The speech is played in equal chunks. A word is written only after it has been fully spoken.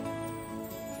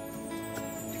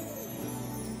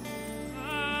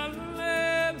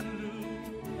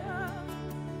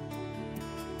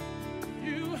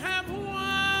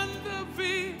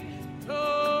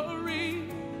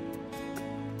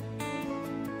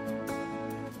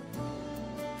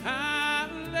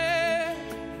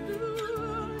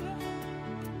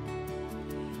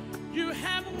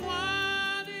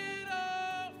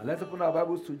Let's open our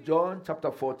Bibles to John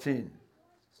chapter 14.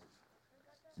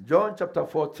 John chapter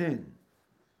 14.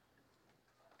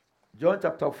 John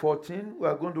chapter 14, we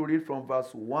are going to read from verse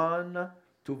 1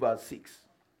 to verse 6.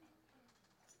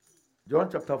 John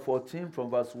chapter 14 from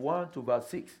verse 1 to verse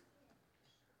 6.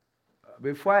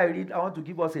 Before I read, I want to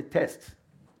give us a test.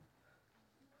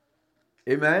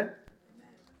 Amen?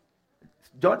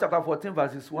 John chapter 14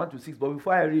 verses 1 to 6. But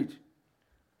before I read,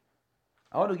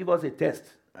 I want to give us a test.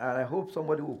 And I hope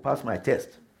somebody will pass my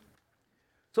test.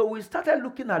 So we started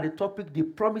looking at the topic, the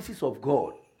promises of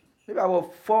God. Maybe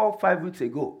about 4 or 5 weeks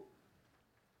ago.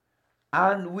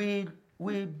 And we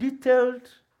detailed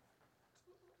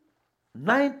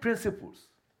 9 principles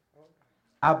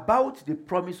about the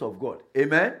promise of God.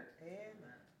 Amen?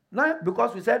 Now,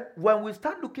 because we said when we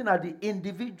start looking at the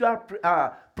individual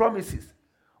promises,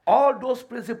 all those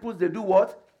principles, they do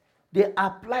what? They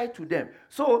apply to them.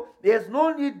 So there's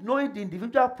no need knowing the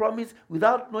individual promise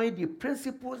without knowing the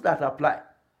principles that apply.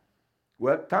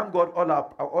 Well, thank God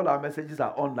all our messages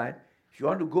are online. If you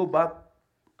want to go back,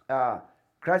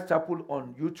 Christ Chapel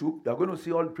on YouTube, you're going to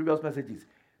see all the previous messages.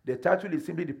 The title is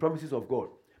simply The Promises of God.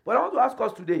 But I want to ask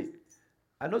us today,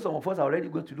 I know some of us are already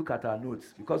going to look at our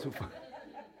notes because you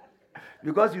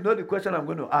know the question I'm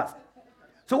going to ask.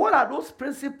 So what are those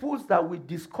principles that we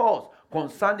discuss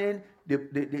concerning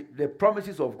the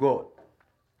promises of God?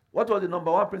 What was the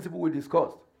number 1 principle we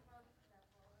discussed?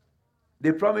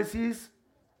 The promises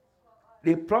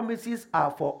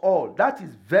are for all. That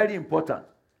is very important.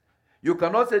 You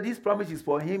cannot say this promise is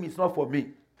for him, it's not for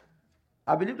me.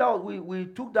 I believe that we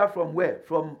took that from where?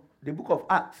 From the book of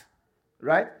Acts,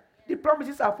 right? The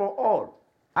promises are for all.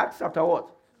 Acts chapter what?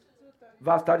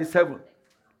 Verse 37.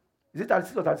 Is it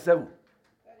 36 or 37?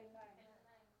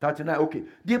 39, okay.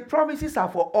 The promises are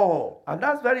for all. And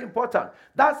that's very important.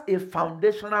 That's a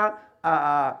foundational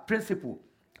principle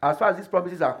as far as these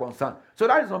promises are concerned. So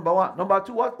that is number 1. Number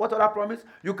 2, what other promise?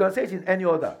 You can say it in any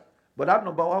other. But that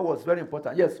number 1 was very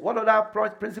important. Yes, what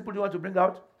other principle do you want to bring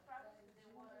out?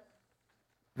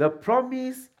 The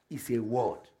promise is a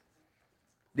word.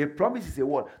 The promise is a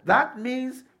word. That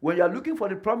means when you are looking for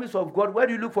the promise of God, where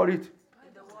do you look for it?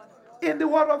 In the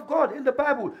word of God, in the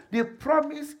Bible. The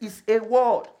promise is a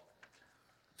word.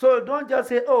 So don't just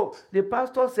say, oh, the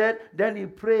pastor said, then he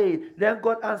prayed, then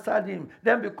God answered him.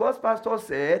 Then because pastor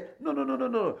said,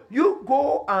 no. You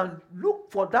go and look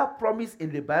for that promise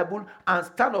in the Bible and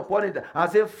stand upon it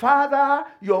and say, Father,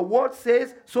 your word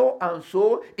says so and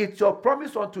so. It's your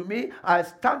promise unto me. I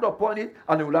stand upon it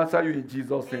and I will answer you in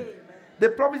Jesus' name. Amen. The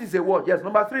promise is a word. Yes,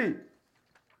 number 3.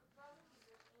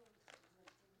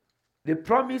 The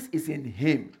promise is in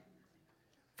him.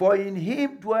 For in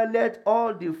him dwelleth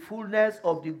all the fullness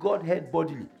of the Godhead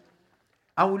bodily.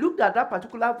 And we looked at that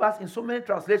particular verse in so many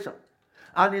translations.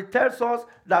 And it tells us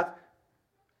that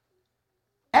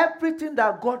everything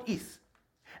that God is,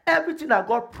 everything that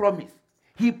God promised,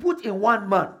 he put in one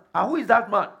man. And who is that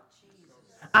man?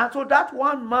 Jesus. And so that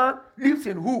one man lives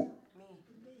in who? Me.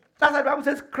 That's why the Bible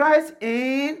says, Christ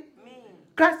in me.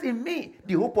 Christ in me,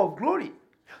 the hope of glory.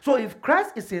 So if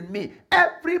Christ is in me,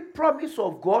 every promise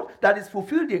of God that is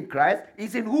fulfilled in Christ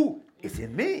is in who? It's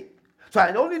in me. So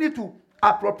I only need to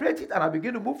appropriate it and I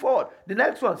begin to move forward. The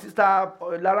next one, Sister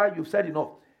Lara, you've said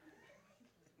enough.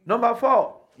 Number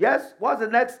 4. Yes, what's the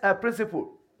next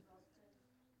principle?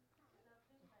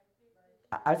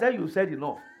 I said you said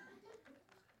enough.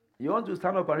 You want to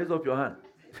stand up and raise up your hand?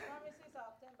 The promises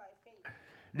are obtained by faith.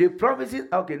 The promises,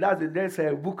 okay, that's the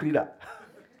next book reader.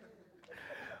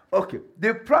 Okay,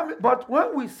 but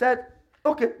when we said,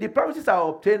 okay, the promises are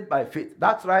obtained by faith,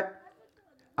 that's right.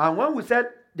 And when we said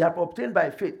they are obtained by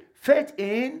faith, faith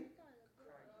in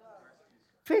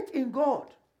God.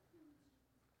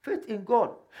 Faith in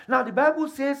God. Now the Bible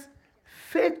says,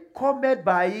 faith cometh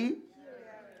by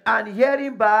and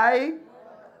hearing by.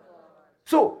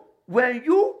 So when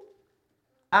you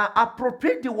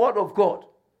appropriate the word of God,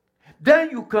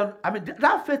 then you can,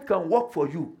 that faith can work for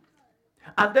you.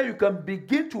 And then you can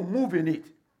begin to move in it.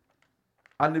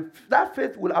 And that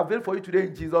faith will avail for you today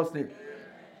in Jesus' name. Amen.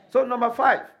 So number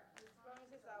 5.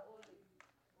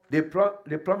 The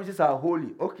promises are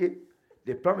holy. Okay.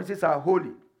 The promises are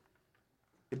holy.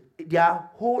 They are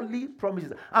holy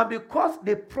promises. And because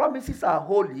the promises are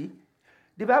holy,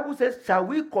 the Bible says, shall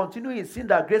we continue in sin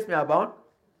that grace may abound?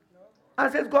 No.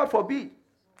 And says, God forbid.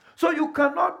 So you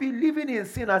cannot be living in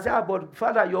sin and say, but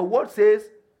Father, your word says,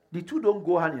 the two don't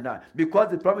go hand in hand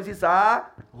because the promises are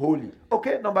holy.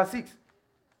 Okay, number 6.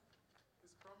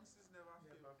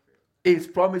 His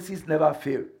promises never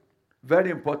fail. Very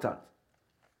important.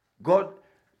 God,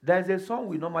 there's a song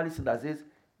we normally sing that says,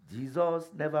 Jesus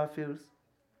never fails.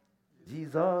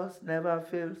 Jesus never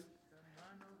fails.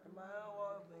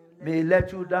 May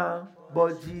let you down,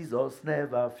 but Jesus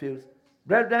never fails.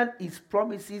 Brethren, his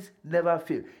promises never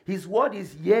fail. His word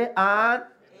is yea and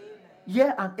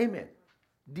amen.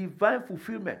 Divine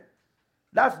fulfillment.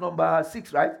 That's number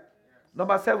 6, right?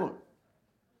 Number 7.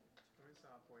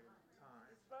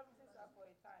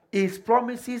 His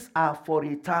promises are for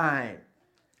a time.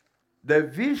 The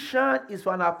vision is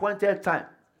for an appointed time.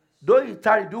 Though it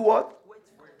tarry, do what?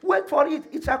 Wait for it.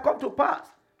 It shall come to pass.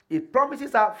 His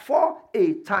promises are for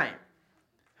a time.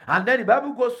 And then the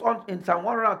Bible goes on in Psalm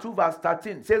 102 verse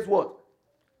 13. Says what?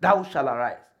 Thou shalt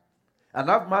arise and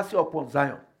have mercy upon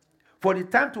Zion. For the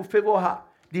time to favor her,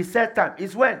 the set time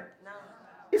is when? Now.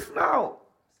 It's now.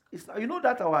 It's now. You know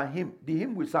that our hymn, the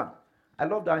hymn we sang. I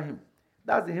love that hymn.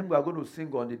 That's the hymn we are going to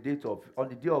sing on the day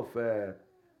of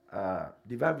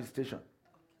Divine Visitation,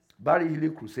 Barry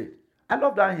Healing Crusade. I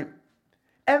love that hymn.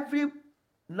 Every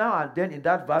now and then in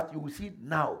that verse, you will see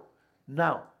now.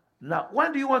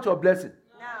 When do you want your blessing?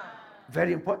 Now.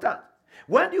 Very important.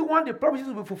 When do you want the promises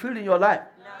to be fulfilled in your life?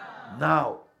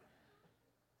 Now.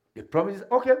 The promises.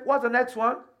 Okay, what's the next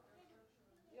one?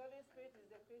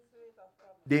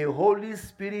 The Holy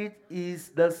Spirit is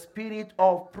the spirit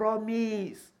of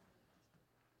promise.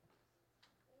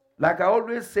 Like I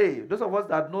always say, those of us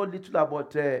that know little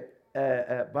about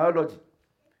biology,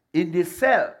 in the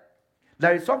cell,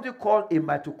 there is something called a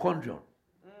mitochondrion.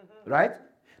 Right?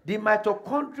 The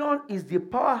mitochondrion is the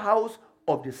powerhouse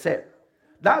of the cell.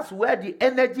 That's where the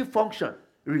energy function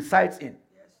resides in.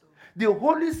 The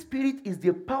Holy Spirit is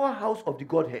the powerhouse of the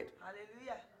Godhead.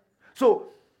 Hallelujah. So,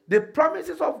 the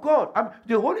promises of God,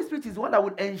 the Holy Spirit is the one that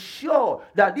will ensure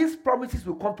that these promises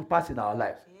will come to pass in our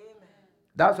lives. Amen.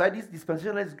 That's why this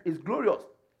dispensation is glorious.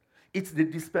 It's the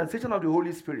dispensation of the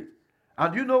Holy Spirit.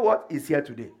 And you know what is here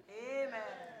today? Amen.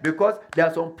 Because there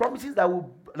are some promises that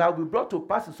will be brought to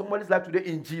pass in somebody's life today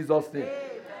in Jesus' name.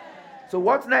 Amen. So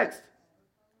what's next?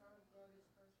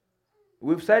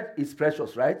 We've said it's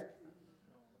precious, right?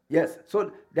 Yes.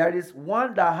 So there is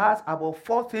one that has about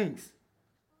 4 things.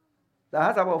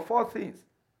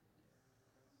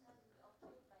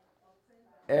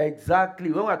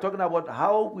 Exactly. When we're talking about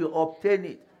how we obtain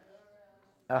it.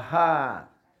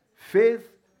 Faith,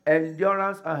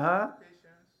 endurance,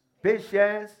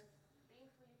 patience,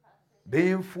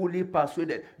 being fully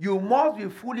persuaded. You must be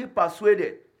fully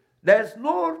persuaded. There's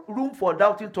no room for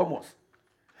doubting Thomas.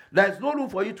 There's no room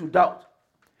for you to doubt.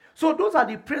 So those are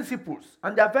the principles,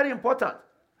 and they are very important.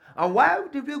 And why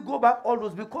did we go back all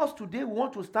those? Because today we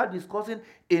want to start discussing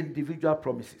individual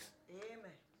promises.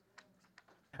 Amen.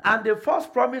 And the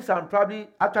first promise, and probably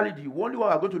actually the only one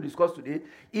we're going to discuss today,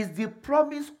 is the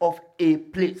promise of a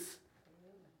place.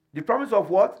 The promise of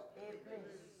what? A place.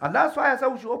 And that's why I said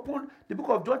we should open the book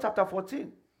of John chapter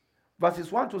 14,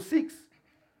 verses 1 to 6.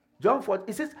 John 14,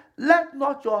 it says, let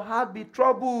not your heart be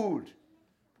troubled.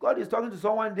 God is talking to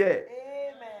someone there.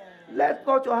 Amen. Let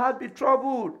not your heart be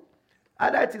troubled.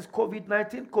 Either it is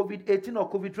COVID-19, COVID-18, or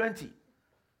COVID-20.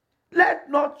 Let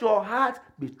not your heart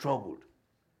be troubled.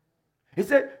 He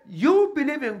said, you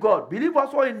believe in God. Believe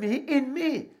also in me. In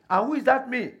me. And who is that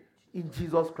me? In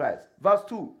Jesus Christ. Verse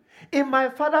 2. In my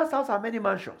Father's house are many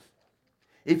mansions.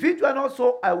 If it were not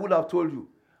so, I would have told you.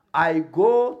 I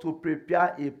go to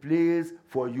prepare a place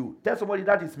for you. Tell somebody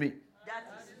that is me. That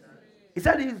is me. He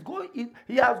said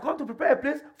he has gone to prepare a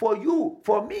place for you,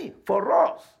 for me, for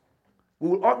us. We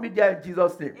will all meet there in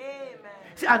Jesus' name. Amen.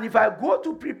 See, and if I go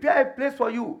to prepare a place for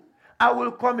you, I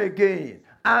will come again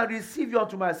and receive you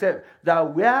unto myself,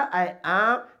 that where I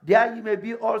am, there ye may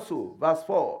be also. Verse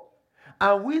 4.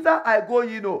 And whither I go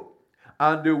ye know,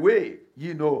 and the way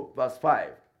ye know. Verse 5.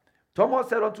 Thomas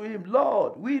said unto him,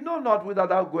 Lord, we know not whither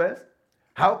thou goest.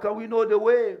 How can we know the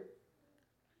way?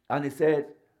 And he said,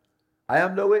 I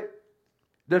am the way,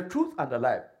 the truth, and the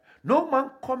life. No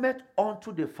man cometh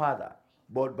unto the Father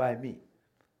but by me.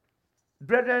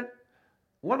 Brethren,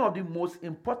 one of the most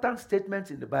important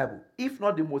statements in the Bible, if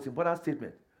not the most important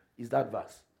statement, is that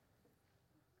verse.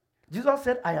 Jesus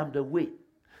said, I am the way,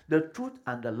 the truth,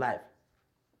 and the life.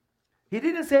 He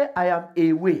didn't say, I am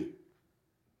a way.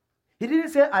 He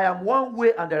didn't say, I am one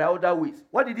way and there are other ways.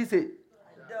 What did he say?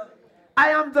 I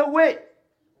am the way.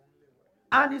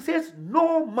 And he says,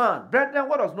 no man. Brethren,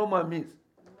 what does no man mean?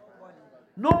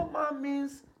 No man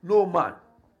means no man.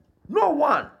 No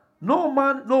one. No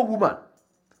man, no woman.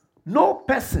 No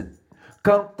person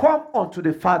can come unto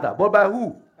the Father. But by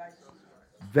who?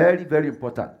 Very, very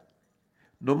important.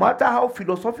 No matter how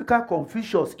philosophical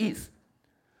Confucius is,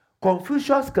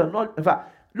 Confucius cannot, in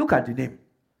fact, look at the name.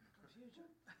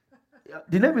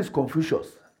 The name is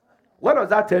Confucius. What does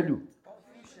that tell you?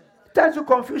 It tells you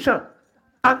confusion.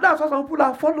 And that's what some people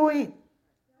are following.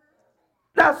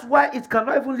 That's why it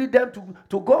cannot even lead them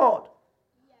to God.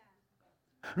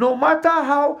 No matter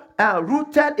how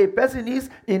rooted a person is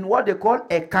in what they call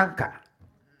a canker,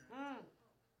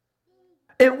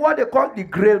 in what they call the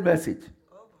grail message.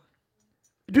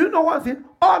 Do you know one thing?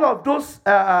 All of those,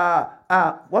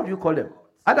 what do you call them?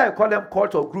 Either you call them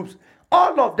cults or groups.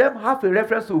 All of them have a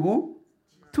reference to who?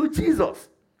 To Jesus.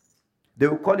 They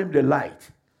will call him the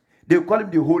light. They will call him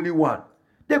the Holy One.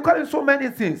 They call him so many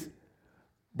things.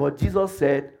 But Jesus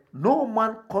said, no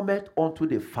man cometh unto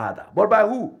the Father. But by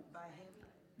who? By him.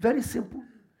 Very simple.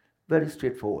 Very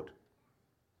straightforward.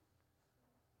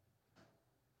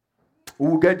 We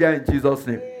will get there in Jesus'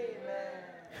 name. Amen.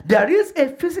 There is a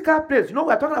physical place. You know,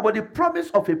 we are talking about the promise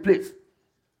of a place.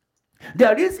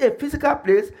 There is a physical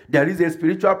place. There is a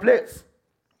spiritual place.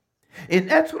 In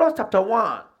Exodus chapter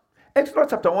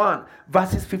 1,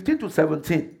 verses 15 to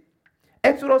 17.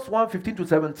 Exodus 1, 15 to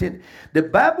 17. The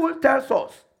Bible tells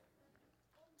us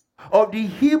of the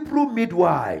Hebrew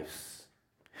midwives.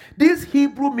 These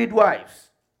Hebrew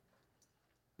midwives,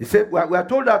 they said, we are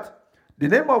told that the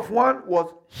name of one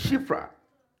was Shiphrah.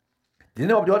 The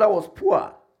name of the other was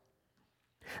Puah.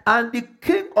 And the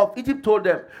king of Egypt told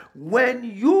them, when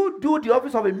you do the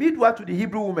office of a midwife to the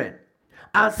Hebrew women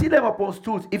and see them upon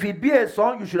stools, if it be a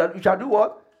son, you shall do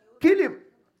what? Kill him.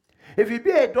 If it be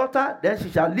a daughter, then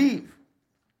she shall live.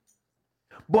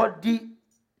 But the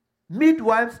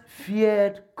midwives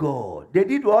feared God. They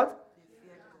did what?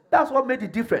 That's what made the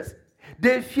difference.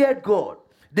 They feared God.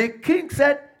 The king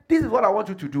said, this is what I want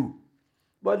you to do.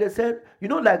 But they said, you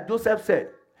know, like Joseph said,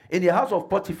 in the house of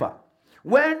Potiphar,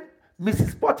 when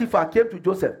Mrs. Potiphar came to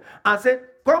Joseph and said,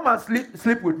 come and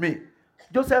sleep with me.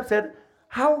 Joseph said,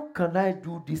 how can I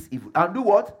do this evil? And do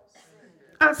what?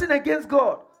 And sin against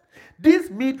God. These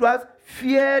midwives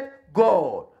feared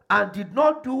God and did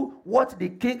not do what the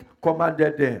king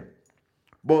commanded them,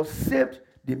 but saved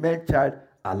the man-child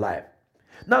alive.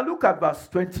 Now look at verse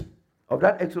 20 of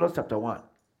that Exodus chapter 1.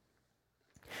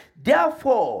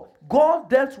 Therefore, God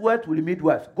dealt well with the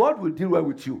midwives. God will deal well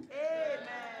with you. Amen.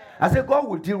 I said, God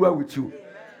will deal well with you. Amen.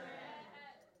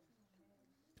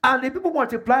 And the people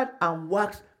multiplied and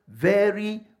waxed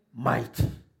very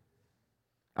mighty.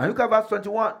 And look at verse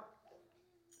 21.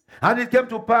 And it came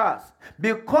to pass,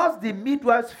 because the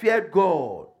midwives feared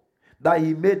God, that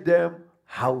he made them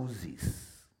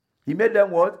houses. He made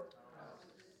them what? Houses.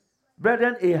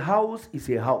 Brethren, a house is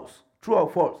a house. True or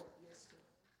false? Yes,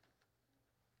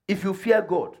 if you fear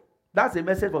God, that's a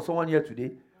message for someone here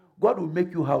today. God will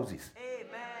make you houses.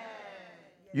 Amen.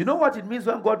 You know what it means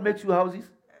when God makes you houses?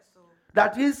 Yes,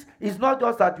 that is, it's not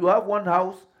just that you have one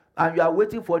house and you are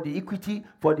waiting for the equity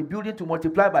for the building to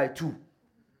multiply by 2.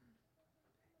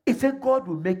 It said God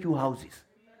will make you houses.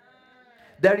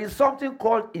 There is something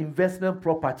called investment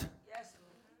property. Yes.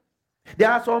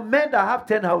 There are some men that have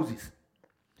 10 houses.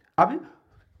 I mean,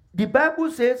 the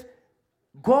Bible says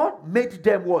God made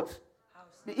them what?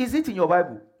 House. Is it in your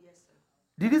Bible? Yes, sir.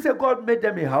 Did it say God made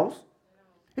them a house? No.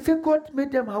 It said God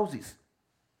made them houses.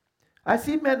 I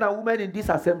see men and women in this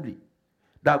assembly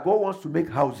that God wants to make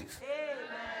houses.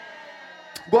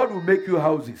 Amen. God will make you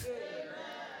houses. Amen.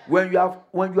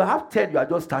 When you have 10, you are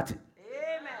just starting.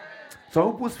 Amen.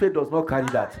 Some people's faith does not carry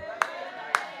that. Amen.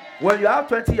 When you have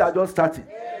 20, you are just starting.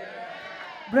 Amen.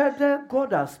 Brethren,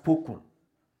 God has spoken.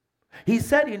 He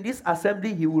said in this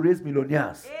assembly he will raise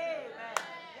millionaires.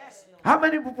 Yes, how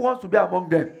many people want to be among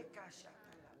them?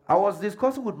 I was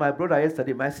discussing with my brother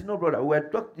yesterday, my senior brother. We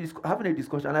were having a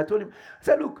discussion, and I told him, I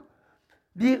said, look,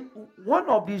 one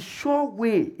of the sure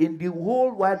way in the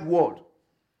whole wide world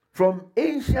from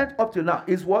ancient up to now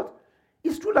is what?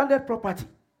 It's through landed property.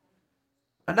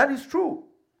 And that is true.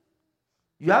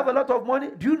 You have a lot of money.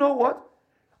 Do you know what?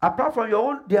 Apart from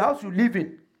the house you live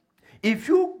in, if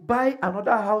you buy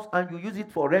another house and you use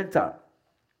it for rental,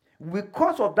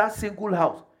 because of that single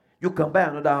house, you can buy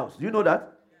another house. Do you know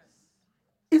that? Yes.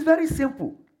 It's very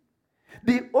simple.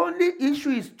 The only issue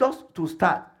is just to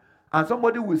start. And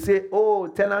somebody will say, oh,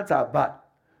 tenants are bad.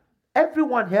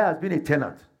 Everyone here has been a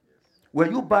tenant. Were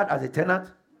you bad as a tenant?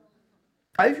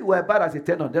 And if you were bad as a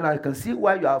tenant, then I can see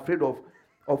why you are afraid of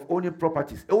owning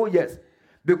properties. Oh, yes.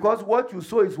 Because what you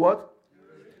sow is what?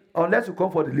 Unless you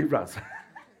come for deliverance.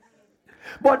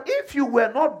 But if you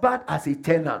were not bad as a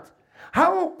tenant,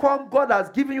 how come God has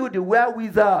given you the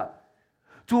wherewithal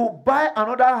to buy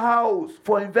another house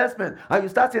for investment? And you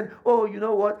start saying, oh, you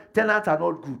know what? Tenants are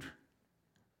not good.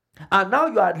 And now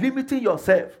you are limiting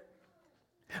yourself.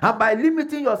 And by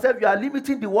limiting yourself, you are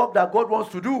limiting the work that God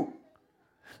wants to do.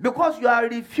 Because you are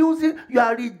refusing, you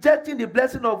are rejecting the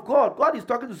blessing of God. God is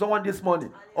talking to someone this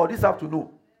morning or this afternoon.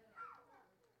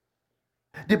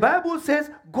 The Bible says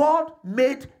God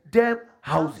made them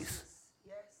houses.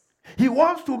 He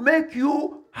wants to make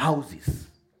you houses.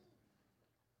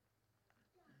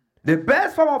 The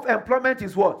best form of employment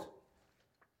is what?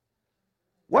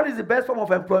 What is the best form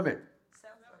of employment?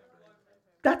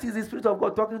 That is the Spirit of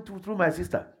God talking through my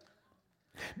sister.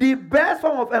 The best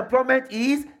form of employment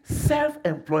is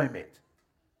self-employment.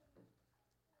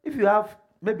 If you have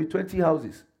maybe 20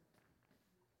 houses,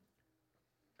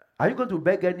 are you going to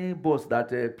beg any boss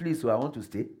that, please, I want to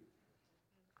stay?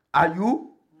 Are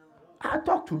you? No.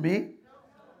 Talk to me. No.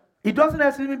 It doesn't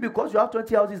necessarily mean because you have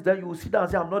 20 houses, then you will sit down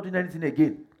and say, I'm not doing anything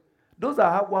again. Those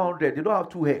that have 100, they don't have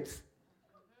 2 heads.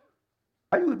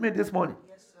 Are you with me this morning?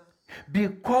 Yes, sir.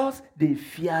 Because they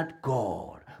feared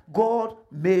God. God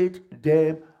made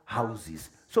them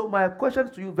houses. So my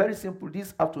question to you, very simple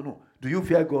this afternoon. Do you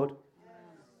fear God? Yes.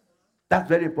 That's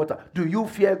very important. Do you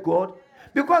fear God?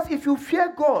 Because if you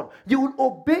fear God, you will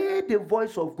obey the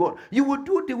voice of God. You will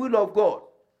do the will of God.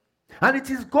 And it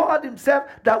is God himself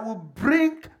that will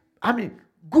bring,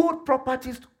 good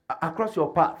properties across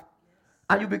your path.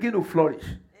 And you begin to flourish.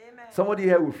 Amen. Somebody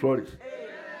here will flourish. Amen.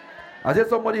 I said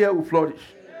somebody here will flourish.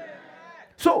 Amen.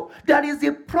 So there is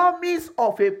a promise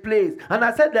of a place. And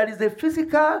I said there is a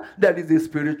physical, there is a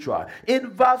spiritual. In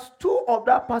verse 2 of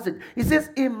that passage, it says,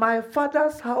 in my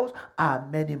Father's house are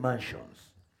many mansions.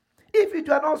 If it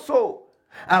were not so,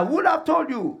 I would have told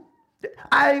you,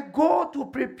 I go to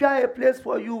prepare a place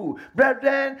for you.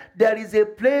 Brethren, there is a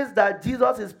place that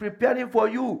Jesus is preparing for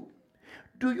you.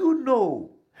 Do you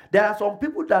know there are some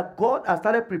people that God has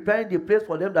started preparing the place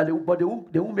for them, but they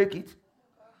won't make it?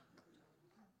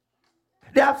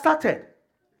 They have started.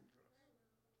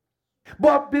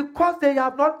 But because they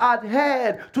have not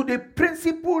adhered to the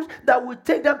principles that will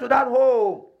take them to that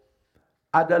home,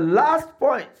 at the last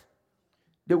point,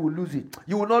 they will lose it.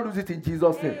 You will not lose it in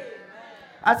Jesus' name. Amen.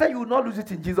 I said you will not lose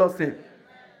it in Jesus' name.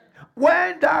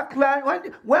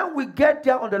 Amen. When we get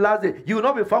there on the last day, you will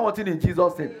not be found wanting in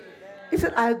Jesus' name. Amen. He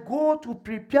said, I go to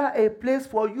prepare a place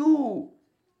for you.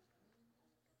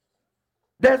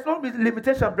 There's no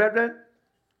limitation, brethren.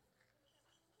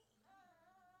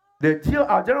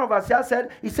 Our general overseer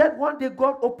said, he said one day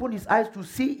God opened his eyes to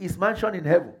see his mansion in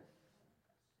heaven.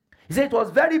 He said it was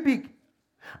very big.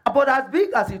 But as big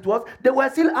as it was, they were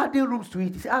still adding rooms to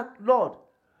it. He said, Lord,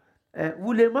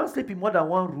 will a man sleep in more than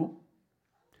one room?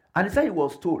 And he said he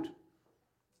was told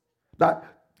that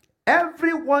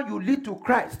everyone you lead to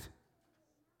Christ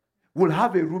will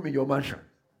have a room in your mansion.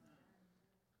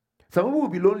 Some people will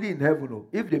be lonely in heaven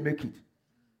if they make it.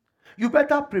 You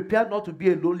better prepare not to be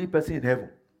a lonely person in heaven.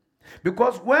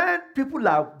 Because when people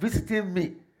are visiting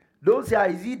me, don't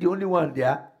say, is he the only one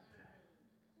there?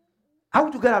 How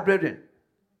would you get our brethren?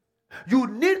 You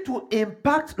need to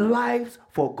impact lives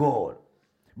for God.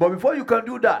 But before you can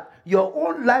do that, your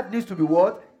own life needs to be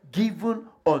what? Given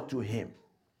unto him.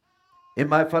 In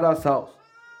my Father's house,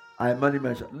 I many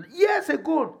mentioned. Years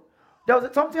ago, there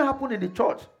was something happened in the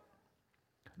church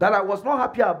that I was not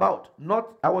happy about.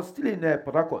 I was still in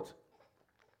Port Harcourt.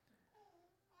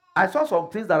 I saw some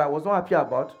things that I was not happy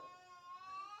about.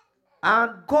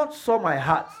 And God saw my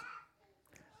heart.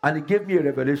 And he gave me a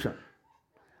revelation.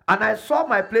 And I saw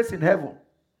my place in heaven.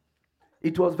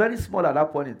 It was very small at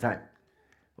that point in time.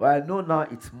 But I know now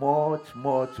it's much.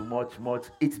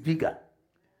 It's bigger.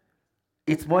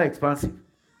 It's more expansive.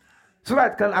 So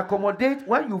that it can accommodate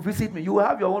when you visit me. You will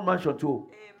have your own mansion too.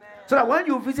 Amen. So that when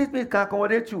you visit me, it can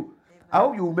accommodate you. Amen. I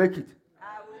hope you will make it.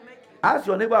 I will make it. Ask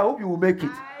your neighbor, I hope you will make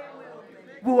it.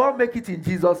 We will all make it in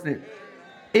Jesus' name.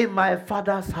 Amen. In my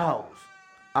Father's house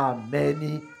are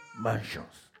many mansions.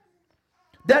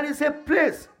 There is a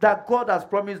place that God has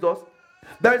promised us.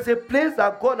 There is a place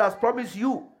that God has promised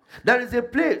you. There is a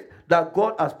place that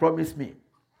God has promised me.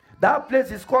 That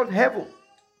place is called heaven.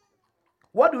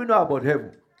 What do we know about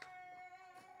heaven?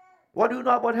 What do you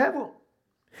know about heaven?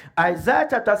 Isaiah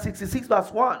chapter 66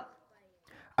 verse 1.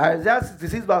 Isaiah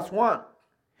 66 verse 1.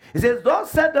 It says,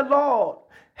 thus said the Lord,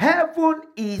 heaven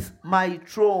is my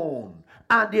throne,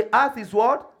 and the earth is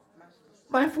what?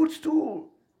 My footstool.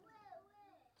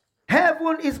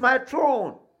 Heaven is my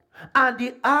throne, and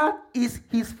the earth is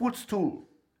his footstool.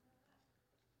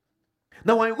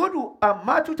 Now when you go to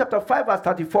Matthew chapter 5 verse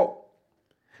 34,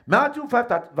 Matthew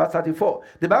 5 verse 34,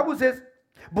 the Bible says,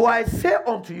 but I say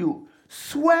unto you,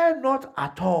 swear not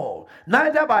at all,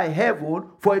 neither by heaven,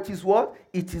 for it is what?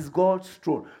 It is God's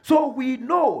throne. So we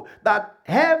know that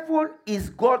heaven is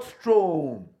God's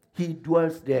throne. He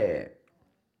dwells there.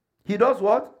 He does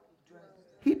what?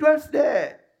 He dwells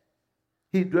there.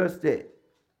 He dwells there.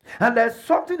 And there's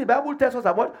something the Bible tells us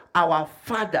about our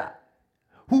Father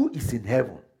who is in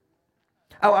heaven.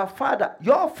 Our Father,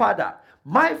 your Father,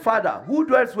 My Father, who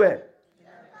dwells where?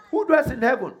 Who dwells in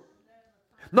heaven?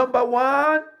 Number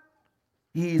one,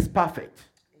 he is perfect.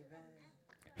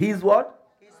 He is what?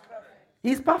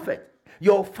 He is perfect.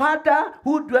 Your Father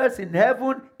who dwells in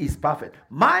heaven is perfect.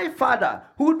 My Father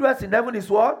who dwells in heaven is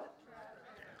what?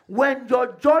 When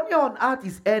your journey on earth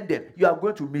is ended, you are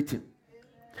going to meet him.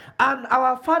 And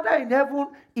our Father in heaven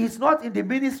is not in the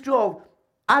ministry of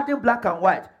adding black and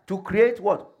white to create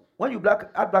what? When you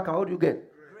add black and white, what do you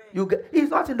get? You get. He's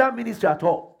not in that ministry at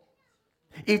all.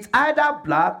 It's either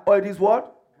black or it is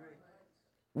what?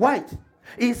 White.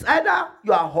 It's either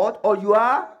you are hot or you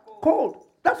are cold.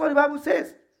 That's what the Bible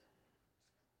says.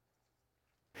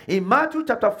 In Matthew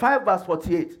chapter 5 verse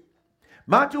 48.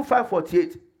 Matthew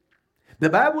 5:48. The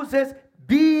Bible says,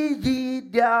 be ye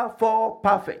therefore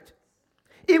perfect,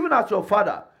 even as your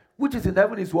Father, which is in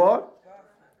heaven, is what?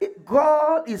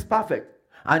 God is perfect.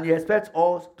 And he expects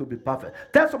us to be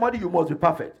perfect. Tell somebody you must be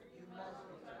perfect.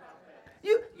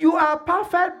 You are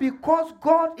perfect because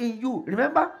God in you.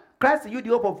 Remember, Christ in you, the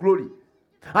hope of glory.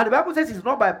 And the Bible says it's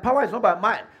not by power, it's not by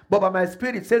might, but by my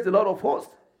spirit, says the Lord of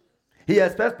hosts. He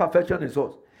expects perfection in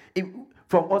us,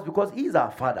 from us, because he is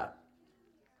our Father.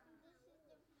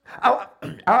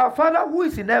 Our Father who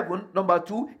is in heaven, number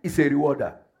two, is a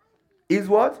rewarder. Is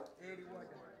what?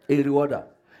 A rewarder.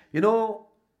 You know,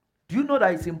 do you know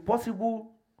that it's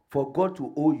impossible for God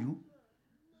to owe you?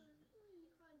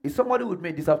 Is somebody with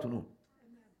me this afternoon?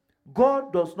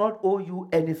 God does not owe you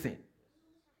anything.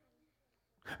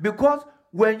 Because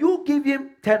when you give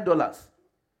him $10,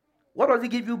 what does he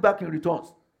give you back in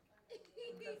returns?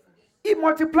 He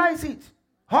multiplies it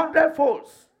 100-fold.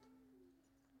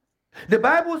 The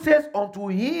Bible says, unto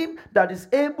him that is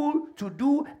able to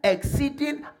do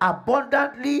exceeding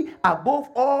abundantly above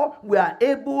all we are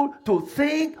able to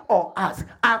think or ask,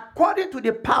 according to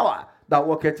the power that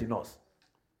worketh in us.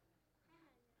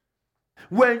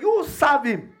 When you serve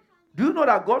him, do you know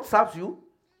that God serves you?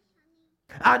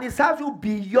 And he serves you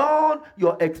beyond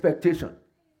your expectation.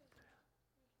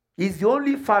 He's the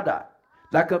only father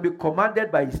that can be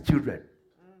commanded by his children.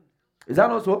 Is that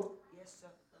not so?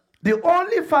 The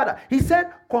only father. He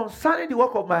said, concerning the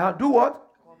work of my hand, do what?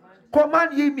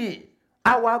 Command ye me.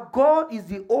 Our God is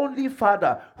the only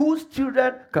father whose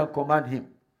children can command him.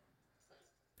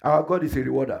 Our God is a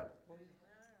rewarder.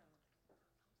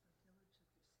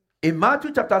 In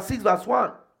Matthew chapter 6 verse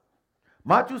 1.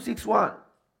 Matthew 6:1.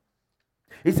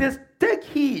 It says, take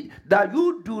heed that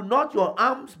you do not your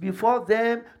alms before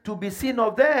them to be seen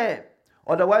of them.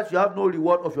 Otherwise you have no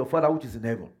reward of your Father which is in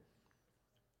heaven.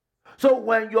 So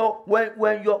when your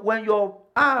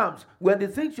alms, when the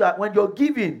things when you're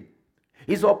giving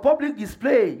is a public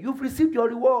display, you've received your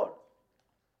reward.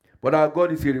 But our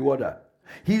God is a rewarder.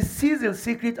 He sees in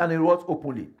secret and he rewards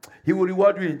openly. He will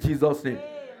reward you in Jesus' name. Amen.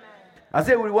 I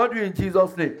say, he will reward you in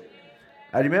Jesus' name. Amen.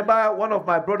 I remember one of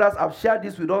my brothers, I've shared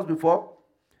this with us before.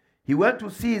 He went to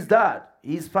see his dad.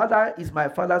 His father is my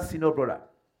father's senior brother.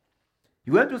 He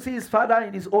went to see his father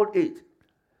in his old age.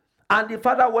 And the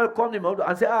father welcomed him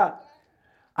and said,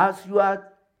 as you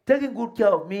are taking good care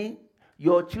of me,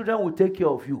 your children will take care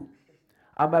of you.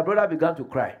 And my brother began to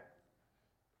cry.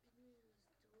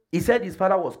 He said his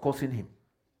father was cursing him.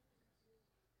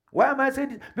 Why am I saying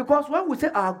this? Because when we say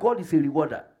our God is a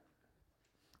rewarder,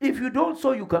 if you don't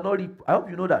sow, you cannot reap. I hope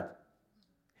you know that.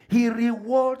 He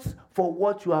rewards for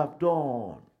what you have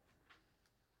done.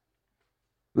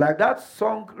 Like that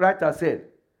songwriter said,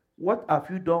 what have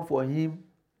you done for him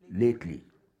lately?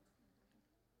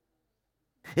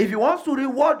 If he wants to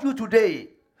reward you today,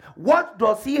 what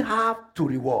does he have to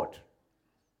reward?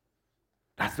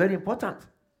 That's very important.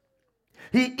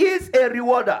 He is a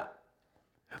rewarder,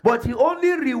 but he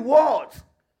only rewards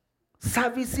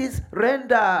services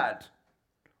rendered.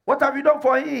 What have you done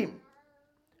for him?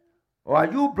 Or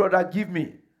are you, brother, give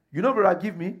me? You know, brother,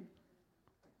 give me?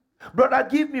 Brother,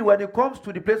 give me when it comes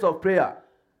to the place of prayer.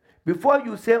 Before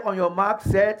you say on your mark,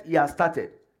 set, he has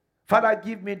started. Father,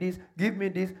 give me this, give me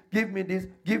this, give me this,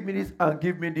 give me this, and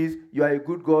give me this. You are a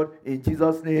good God. In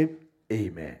Jesus' name,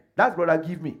 amen. That's brother,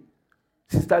 give me.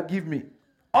 Sister, give me.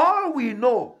 All we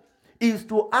know is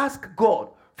to ask God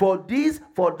for this,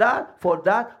 for that, for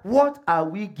that. What are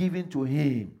we giving to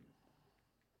him?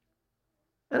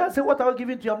 And I say, what are we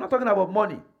giving to you? I'm not talking about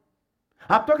money.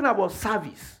 I'm talking about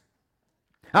service.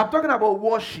 I'm talking about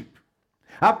worship.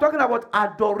 I'm talking about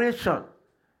adoration.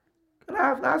 Can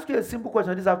I ask you a simple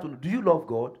question this afternoon? Do you love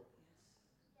God?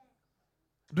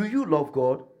 Do you love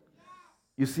God?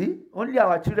 You see, only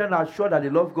our children are sure that they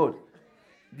love God.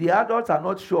 The adults are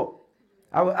not sure.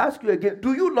 I will ask you again,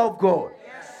 do you love God?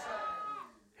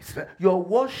 Yes. Your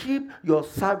worship, your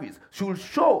service should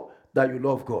show that you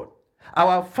love God.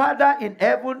 Our Father in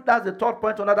heaven, that's the third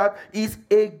point on that, is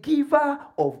a giver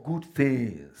of good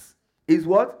things. Is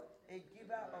what? A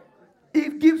giver of good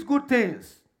things. He gives good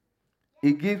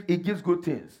things. He gives good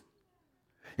things.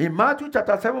 In Matthew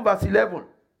chapter 7 verse 11,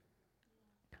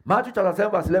 Matthew chapter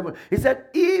 7 verse 11, he said,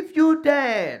 if you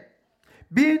then,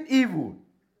 being evil,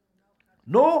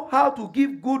 know how to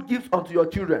give good gifts unto your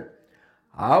children,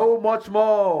 how much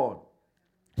more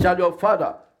shall your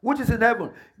Father, which is in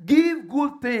heaven, give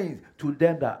good things to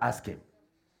them that ask him.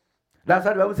 That's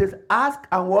why the Bible says, ask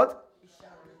and what?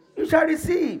 You shall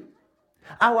receive.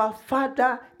 Our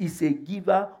Father is a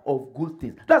giver of good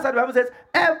things. That's why the Bible says,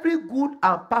 every good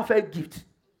and perfect gift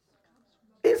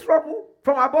is from who?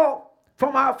 From above,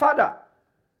 from our Father,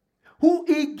 who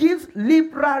he gives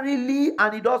liberally,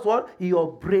 and he does what? He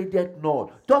upbraided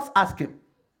not. Just ask him.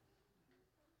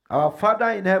 Our Father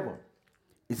in heaven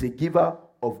is a giver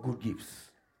of good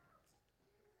gifts.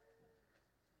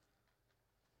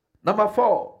 Number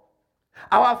 4,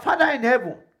 our Father in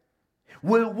heaven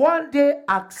will one day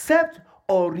accept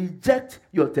or reject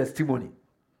your testimony.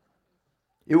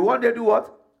 He will one day do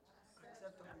what?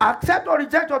 Accept or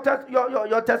reject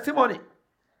your testimony.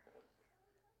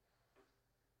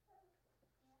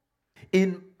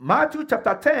 In Matthew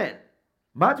chapter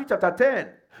 10,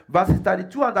 verses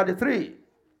 32 and 33.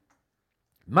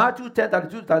 Matthew 10,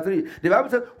 32 to 33. The Bible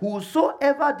says,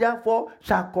 whosoever therefore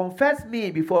shall confess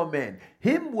me before men,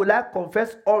 him will I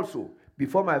confess also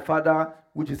before my Father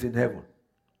which is in heaven.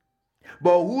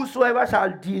 But whosoever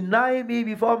shall deny me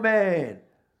before men.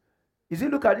 You see,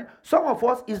 look at it. Some of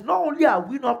us, it's not only are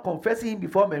we not confessing him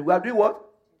before men, we are doing what?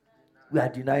 We are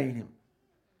denying him.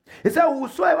 He said,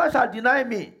 whosoever shall deny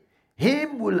me,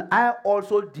 him will I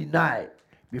also deny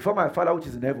before my Father which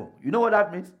is in heaven. You know what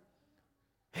that means?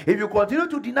 If you continue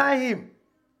to deny him,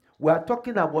 we are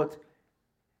talking about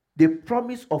the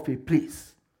promise of a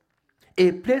place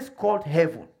called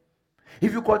heaven.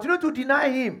 If you continue to deny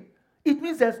him, it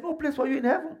means there's no place for you in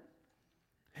heaven.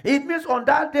 It means on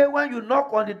that day when you knock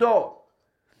on the door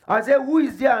and say, who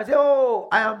is there? And say, oh,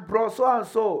 I am bro so and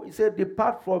so. He said,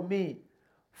 depart from me,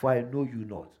 for I know you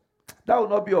not. That will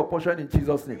not be your portion in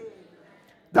Jesus' name.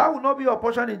 That will not be your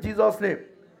portion in Jesus' name.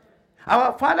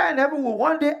 Our Father in heaven will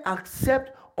one day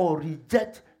accept or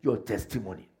reject your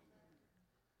testimony.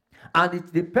 And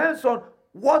it depends on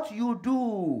what you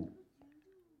do.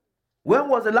 When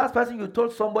was the last person you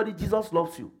told somebody Jesus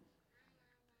loves you?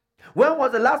 When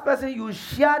was the last person you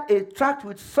shared a tract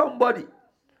with somebody?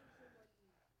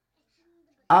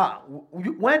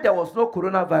 When there was no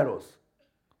coronavirus,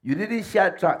 you didn't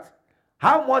share a tract.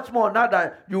 How much more now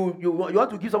that you want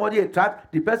to give somebody a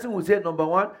tract, the person will say, number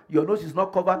one, your nose is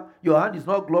not covered, your hand is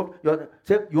not gloved,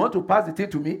 you want to pass the thing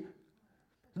to me?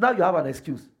 Now you have an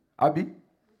excuse. Abi?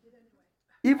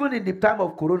 Even in the time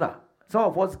of corona, some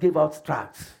of us gave out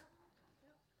tracts.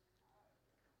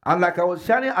 And like I was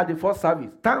sharing at the first service,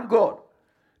 thank God,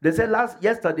 they said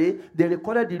yesterday, they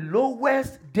recorded the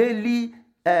lowest daily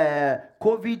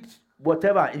COVID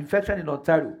whatever infection in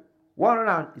Ontario.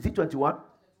 121?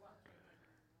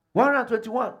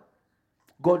 121.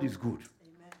 God is good.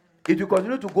 Amen. It will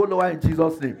continue to go lower in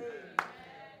Jesus' name. Amen.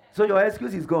 So your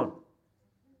excuse is gone.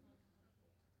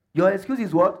 Your excuse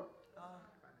is what?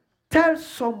 Tell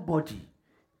somebody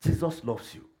Jesus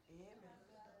loves you.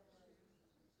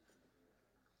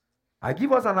 I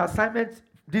give us an assignment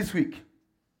this week.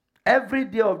 Every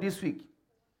day of this week,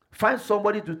 find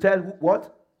somebody to tell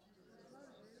what?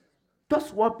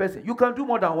 Just one person. You can do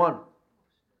more than one.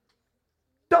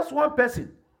 Just one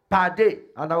person per day.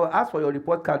 And I will ask for your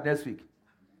report card next week.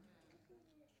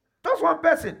 Just one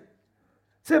person.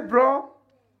 Say, bro,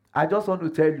 I just want to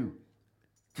tell you,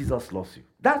 Jesus loves you.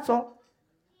 That's all.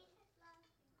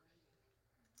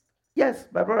 Yes,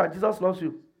 my brother, Jesus loves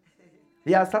you.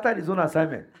 He has started his own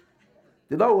assignment.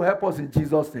 The Lord will help us in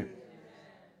Jesus' name.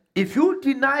 If you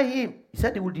deny him, he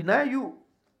said he will deny you.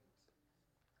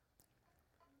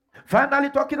 Finally,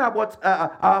 talking about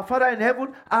our Father in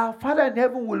heaven, our Father in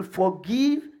heaven will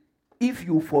forgive if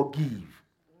you forgive.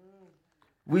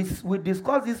 We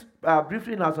discussed this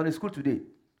briefly in our Sunday school today.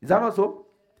 Is that not so?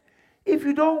 If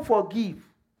you don't forgive,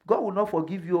 God will not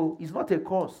forgive you. It's not a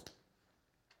curse.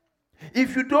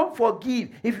 If you don't forgive,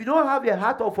 if you don't have a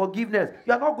heart of forgiveness,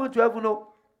 you are not going to heaven. No.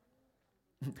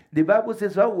 The Bible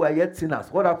says, while we are yet sinners,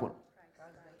 what happened?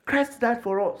 Christ died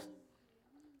for us.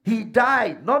 He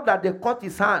died, not that they cut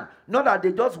his hand, not that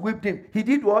they just whipped him. He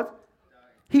did what?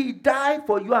 He died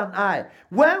for you and I.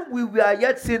 When we were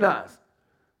yet sinners,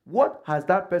 what has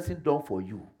that person done for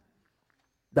you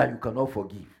that you cannot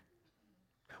forgive?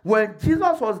 When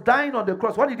Jesus was dying on the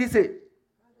cross, what did he say?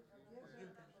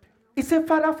 He said,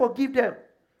 Father, forgive them,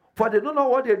 for they don't know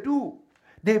what they do.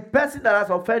 The person that has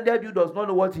offended you does not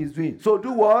know what he's doing. So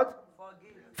do what?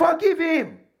 Forgive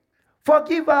him.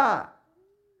 Forgive her.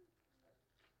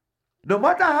 No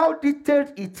matter how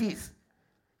detailed it is,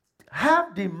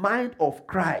 have the mind of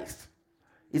Christ.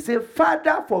 He said,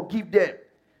 Father, forgive them.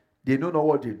 They don't know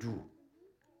what they do.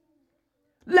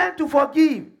 Learn to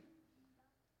forgive.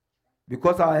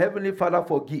 Because our Heavenly Father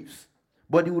forgives.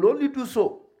 But He will only do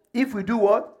so if we do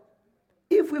what?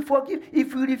 If we forgive.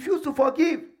 If we refuse to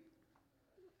forgive,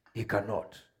 He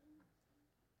cannot.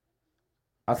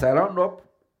 As I round up,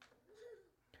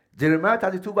 Jeremiah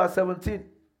 32 verse 17.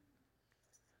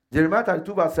 Jeremiah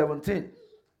 32 verse 17.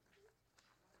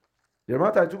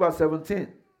 Jeremiah 32 verse 17.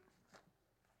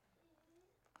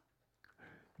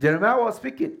 Jeremiah was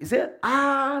speaking. He said,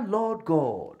 Lord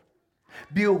God,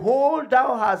 behold,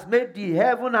 thou hast made the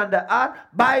heaven and the earth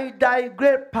by thy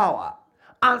great power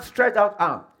and stretched out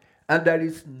arm. And there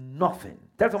is nothing.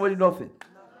 Tell somebody nothing.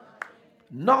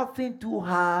 Nothing too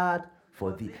hard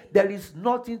for thee. There is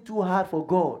nothing too hard for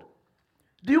God.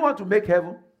 Do you want to make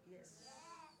heaven? Yes.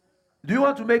 Do you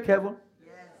want to make heaven?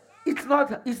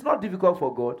 Yes. It's not difficult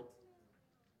for God.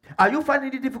 Are you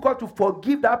finding it difficult to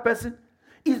forgive that person?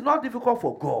 It's not difficult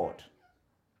for God.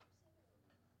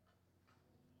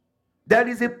 There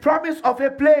is a promise of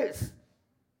a place.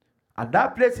 And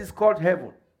that place is called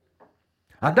heaven.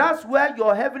 And that's where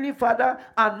your Heavenly Father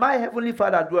and my Heavenly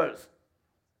Father dwells.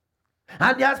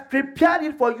 And He has prepared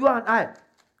it for you and I.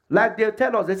 Like they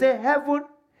tell us, they say heaven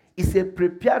is a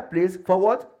prepared place for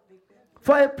what?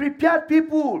 For a prepared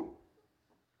people.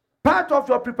 Part of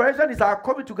your preparation is our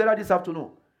coming together this afternoon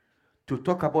to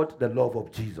talk about the love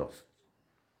of Jesus.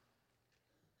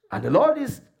 And the Lord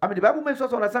is, the Bible makes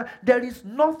us understand there is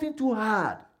nothing too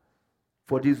hard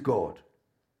for this God.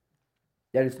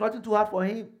 There is nothing too hard for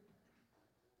Him.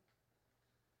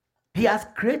 He has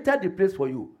created the place for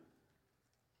you.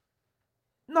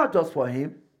 Not just for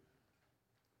Him.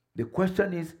 The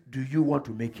question is, do you want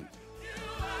to make it?